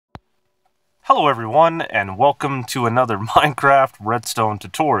Hello everyone, and welcome to another Minecraft Redstone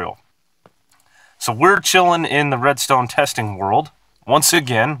tutorial. So we're chilling in the Redstone testing world. Once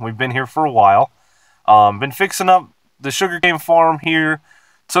again, we've been here for a while. Been fixing up the sugarcane farm here.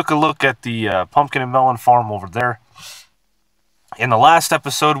 Took a look at the pumpkin and melon farm over there. In the last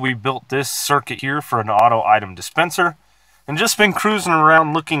episode, we built this circuit here for an auto item dispenser. And just been cruising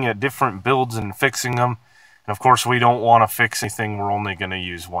around looking at different builds and fixing them. And of course, we don't want to fix anything we're only going to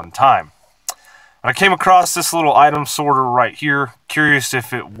use one time. I came across this little item sorter right here, curious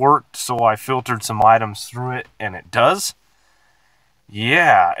if it worked, so I filtered some items through it, and it does.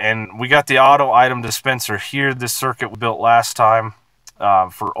 Yeah, and we got the auto item dispenser here, this circuit we built last time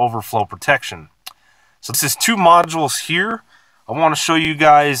for overflow protection. So this is two modules here. I want to show you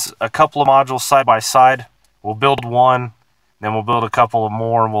guys a couple of modules side by side. We'll build one, then we'll build a couple of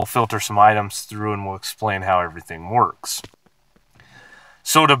more, and we'll filter some items through, and we'll explain how everything works.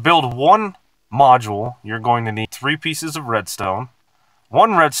 So to build one module, you're going to need 3 pieces of redstone,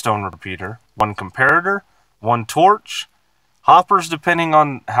 1 redstone repeater, 1 comparator, 1 torch, hoppers depending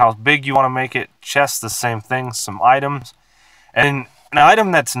on how big you want to make it, chests the same thing, some items, and an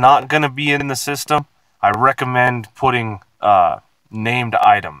item that's not going to be in the system, I recommend putting named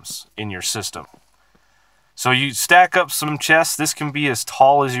items in your system. So you stack up some chests. This can be as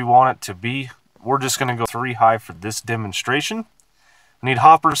tall as you want it to be. We're just going to go 3 high for this demonstration. We need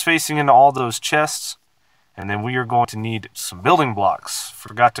hoppers facing into all those chests, and then we are going to need some building blocks.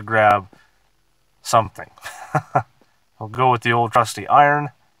 Forgot to grab something. I'll go with the old trusty iron.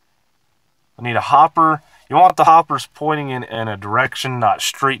 I need a hopper. You want the hoppers pointing in a direction, not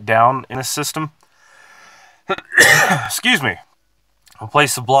straight down in a system. Excuse me. I'll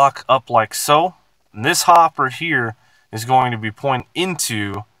place the block up like so. And this hopper here is going to be pointing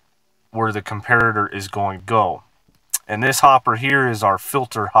into where the comparator is going to go. And this hopper here is our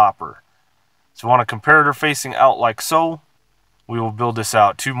filter hopper. So we want a comparator facing out like so. We will build this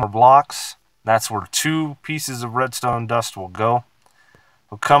out 2 more blocks. That's where 2 pieces of redstone dust will go.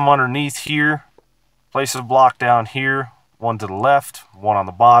 We'll come underneath here, place a block down here, 1 to the left, 1 on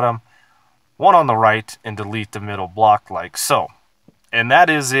the bottom, 1 on the right, and delete the middle block like so. And that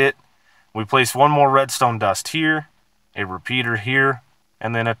is it. We place 1 more redstone dust here, a repeater here,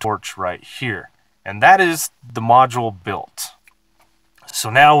 and then a torch right here. And that is the module built. So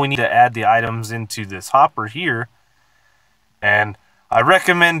now we need to add the items into this hopper here. And I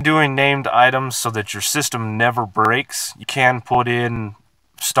recommend doing named items so that your system never breaks. You can put in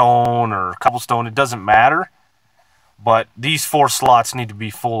stone or cobblestone, it doesn't matter. But these 4 slots need to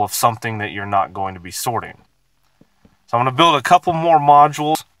be full of something that you're not going to be sorting. So I'm going to build a couple more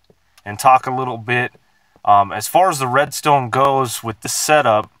modules and talk a little bit. As far as the redstone goes with this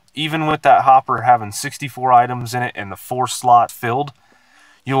setup, even with that hopper having 64 items in it and the 4 slots filled,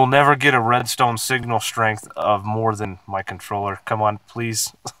 you will never get a redstone signal strength of more than my controller. Come on,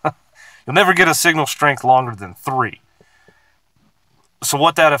 please. You'll never get a signal strength longer than 3. So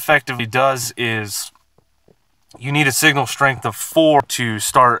what that effectively does is you need a signal strength of 4 to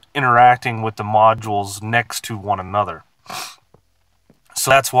start interacting with the modules next to one another.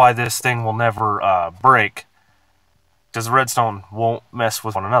 So that's why this thing will never break, because the redstone won't mess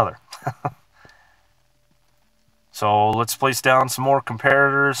with one another. So let's place down some more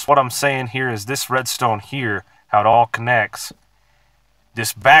comparators. What I'm saying here is this redstone here, how it all connects,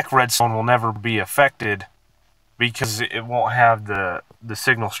 this back redstone will never be affected because it won't have the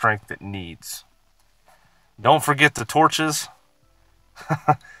signal strength it needs. Don't forget the torches.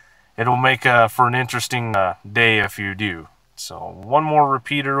 It'll make for an interesting day if you do. So 1 more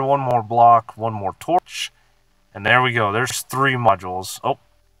repeater, 1 more block, 1 more torch. And there we go. There's 3 modules. Oh,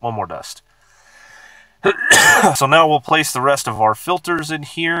 1 more dust. So now we'll place the rest of our filters in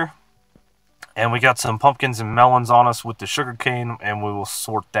here. And we got some pumpkins and melons on us with the sugarcane, and we will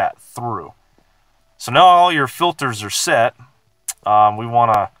sort that through. So now all your filters are set. We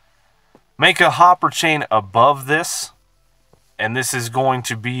want to make a hopper chain above this. And this is going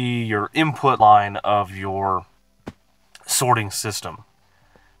to be your input line of your sorting system.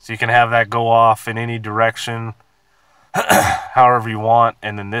 So you can have that go off in any direction, however you want,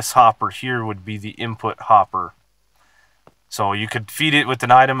 and then this hopper here would be the input hopper. So you could feed it with an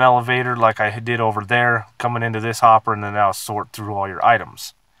item elevator like I did over there, coming into this hopper, and then that'll sort through all your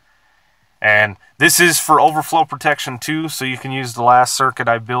items. And this is for overflow protection too, so you can use the last circuit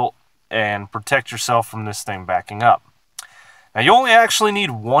I built and protect yourself from this thing backing up. Now you only actually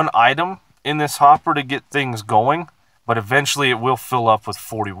need 1 item in this hopper to get things going, but eventually it will fill up with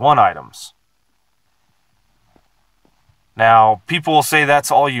 41 items. Now, people will say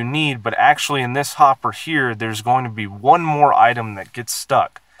that's all you need, but actually in this hopper here, there's going to be 1 more item that gets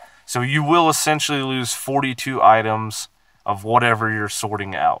stuck. So you will essentially lose 42 items of whatever you're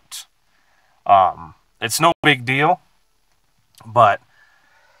sorting out. It's no big deal, but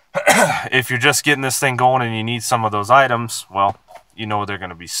if you're just getting this thing going and you need some of those items, well, you know they're going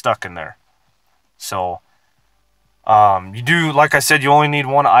to be stuck in there. So you do, like I said, you only need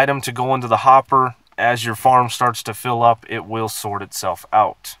one item to go into the hopper. As your farm starts to fill up, it will sort itself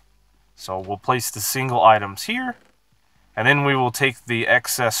out. So we'll place the single items here, and then we will take the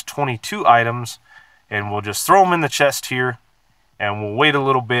excess 22 items and we'll just throw them in the chest here, and we'll wait a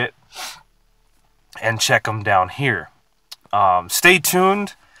little bit and check them down here. Stay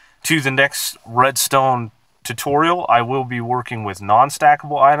tuned to the next redstone tutorial. I will be working with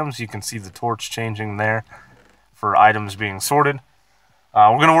non-stackable items. You can see the torch changing there for items being sorted.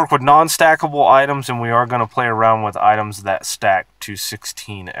 We're going to work with non-stackable items, and we are going to play around with items that stack to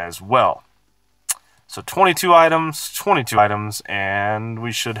 16 as well. So 22 items, and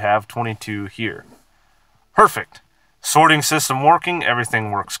we should have 22 here. Perfect. Sorting system working.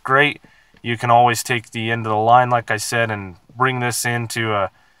 Everything works great. You can always take the end of the line, like I said, and bring this into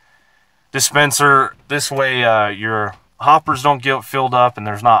a dispenser. This way your hoppers don't get filled up and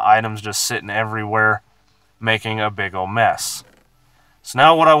there's not items just sitting everywhere making a big old mess. So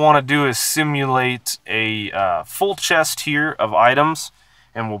now what I want to do is simulate a full chest here of items,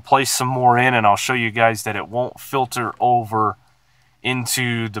 and we'll place some more in, and I'll show you guys that it won't filter over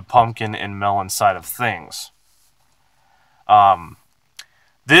into the pumpkin and melon side of things.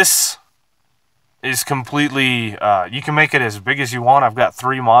 This is completely, you can make it as big as you want. I've got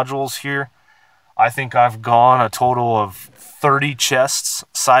 3 modules here. I think I've gone a total of 30 chests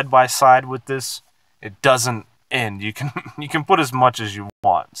side by side with this. It doesn't end. You can put as much as you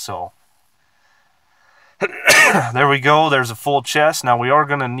want. So there we go. There's a full chest. Now we are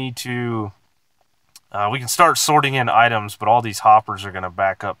going to need to, we can start sorting in items, but all these hoppers are going to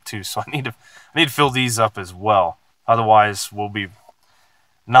back up too. So I need to fill these up as well. Otherwise, we'll be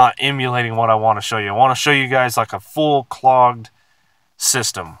not emulating what I want to show you. I want to show you guys like a full clogged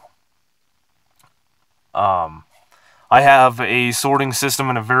system. I have a sorting system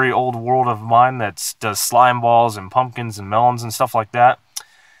in a very old world of mine that does slime balls and pumpkins and melons and stuff like that.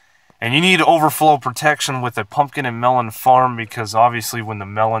 And you need overflow protection with a pumpkin and melon farm, because obviously when the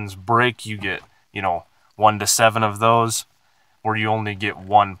melons break, you get, 1 to 7 of those, where you only get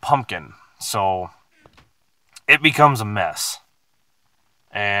 1 pumpkin. So it becomes a mess.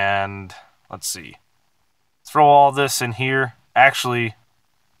 And let's see. Throw all this in here. Actually,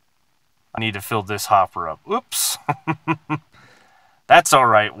 I need to fill this hopper up. Oops. That's all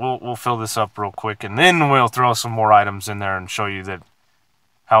right. We'll fill this up real quick, and then we'll throw some more items in there and show you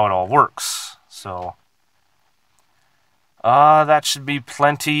how it all works. So that should be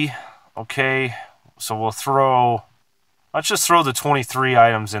plenty. Okay. So let's just throw the 23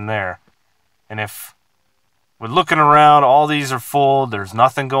 items in there. And if we're looking around, all these are full. There's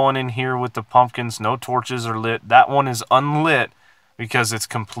nothing going in here with the pumpkins. No torches are lit. That one is unlit because it's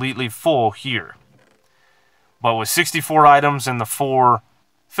completely full here. But with 64 items and the 4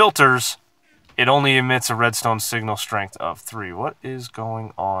 filters, it only emits a redstone signal strength of 3. What is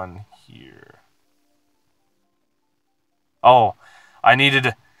going on here? Oh, I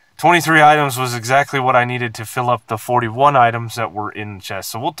needed 23 items was exactly what I needed to fill up the 41 items that were in the chest.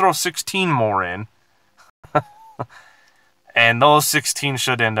 So we'll throw 16 more in. And those 16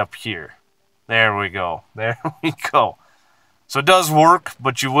 should end up here. There we go. There we go. So it does work,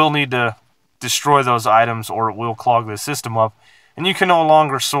 but you will need to destroy those items or it will clog the system up. And you can no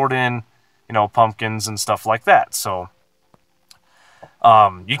longer sort in, pumpkins and stuff like that. So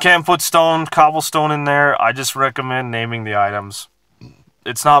you can put cobblestone in there. I just recommend naming the items.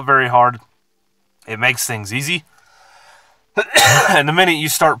 It's not very hard. It makes things easy. And the minute you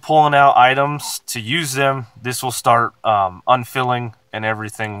start pulling out items to use them, this will start unfilling and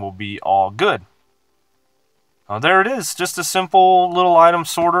everything will be all good. There it is. Just a simple little item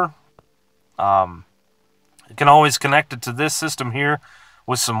sorter. You can always connect it to this system here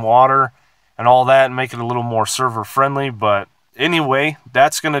with some water and all that and make it a little more server friendly. But anyway,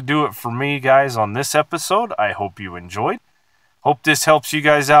 that's going to do it for me, guys, on this episode. I hope you enjoyed. Hope this helps you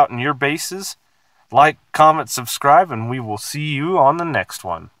guys out in your bases. Like, comment, subscribe, and we will see you on the next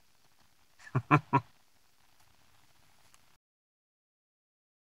one.